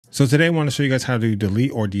So today I want to show you guys how to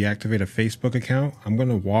delete or deactivate a Facebook account. I'm going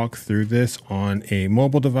to walk through this on a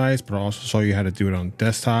mobile device, but I'll also show you how to do it on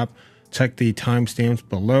desktop. Check the timestamps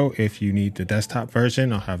below if you need the desktop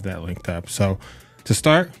version. I'll have that linked up. So to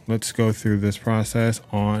start, let's go through this process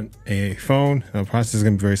on a phone. The process is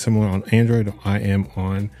going to be very similar on Android. I am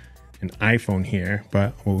on an iPhone here,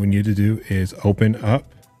 but what we need to do is open up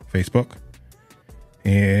Facebook.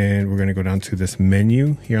 And we're going to go down to this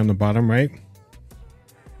menu here on the bottom right.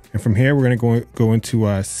 And from here, we're going to go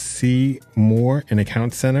into See More in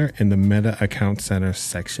Account Center in the Meta Account Center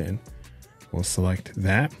section. We'll select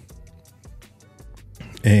that.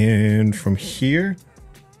 And from here,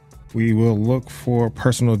 we will look for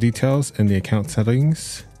personal details in the account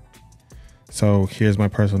settings. So here's my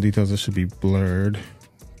personal details. This should be blurred,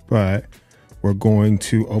 but we're going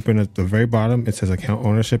to open at the very bottom. It says account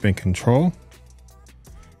ownership and control.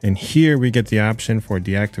 And here we get the option for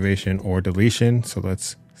deactivation or deletion. So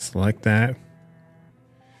let's select that.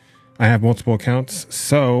 I have multiple accounts.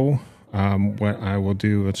 So what I will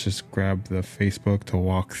do, let's just grab the Facebook to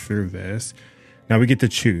walk through this. Now we get to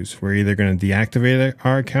choose. We're either going to deactivate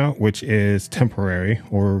our account, which is temporary,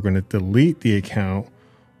 or we're going to delete the account,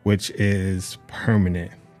 which is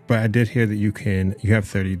permanent. But I did hear that you have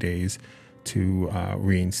 30 days to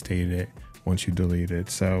reinstate it once you delete it.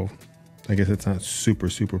 So I guess it's not super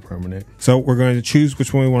permanent. So we're going to choose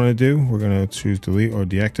which one we want to do. We're going to choose delete or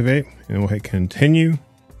deactivate, and we'll hit continue.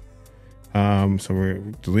 So we're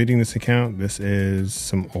deleting this account. This is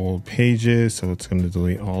some old pages, so it's going to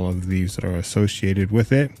delete all of these that are associated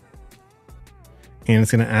with it. And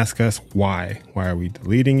it's going to ask us why. Why are we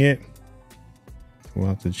deleting it? We'll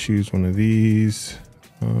have to choose one of these.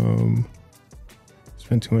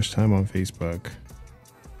 Spend too much time on Facebook.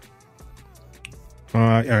 All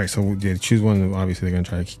right, so we'll choose one. Obviously, they're going to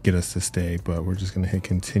try to get us to stay, but we're just going to hit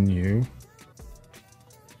continue.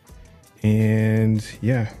 And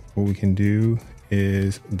yeah, what we can do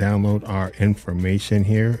is download our information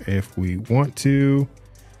here if we want to.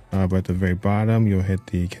 But at the very bottom, you'll hit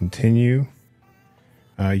the continue.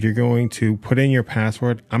 You're going to put in your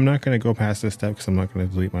password. I'm not going to go past this step because I'm not going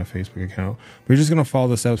to delete my Facebook account. We're just going to follow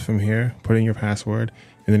the steps from here. Put in your password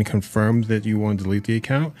and then confirm that you want to delete the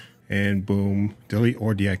account. And boom, delete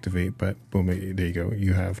or deactivate. But boom, there you go.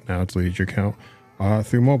 You have now deleted your account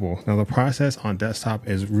through mobile. Now the process on desktop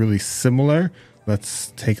is really similar.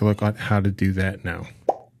 Let's take a look at how to do that now.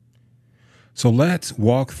 So let's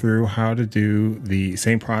walk through how to do the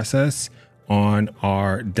same process on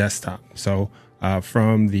our desktop. So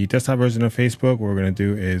from the desktop version of Facebook, what we're going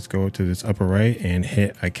to do is go to this upper right and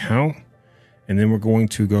hit account. And then we're going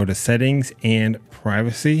to go to settings and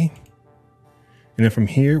privacy. And then from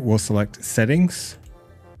here, we'll select settings.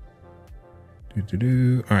 All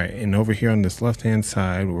right, and over here on this left-hand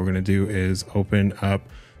side, what we're going to do is open up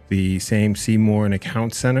the same See More in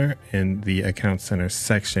Account Center in the Account Center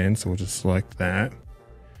section. So we'll just select that.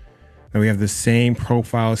 And we have the same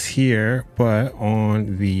profiles here, but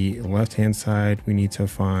on the left-hand side, we need to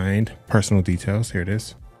find personal details. Here it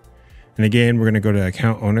is. And again, we're going to go to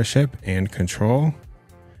account ownership and control,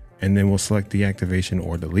 and then we'll select deactivation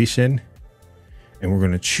or deletion. And we're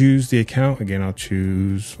going to choose the account. Again, let's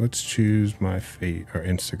choose my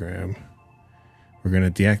Instagram. We're going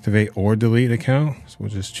to deactivate or delete account. So we'll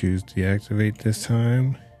just choose deactivate this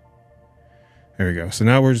time. There we go. So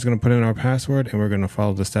now we're just going to put in our password and we're going to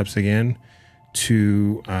follow the steps again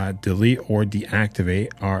to delete or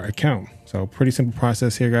deactivate our account. So pretty simple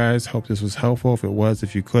process here, guys. Hope this was helpful. If it was,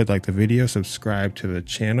 if you could, like the video, subscribe to the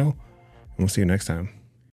channel, and we'll see you next time.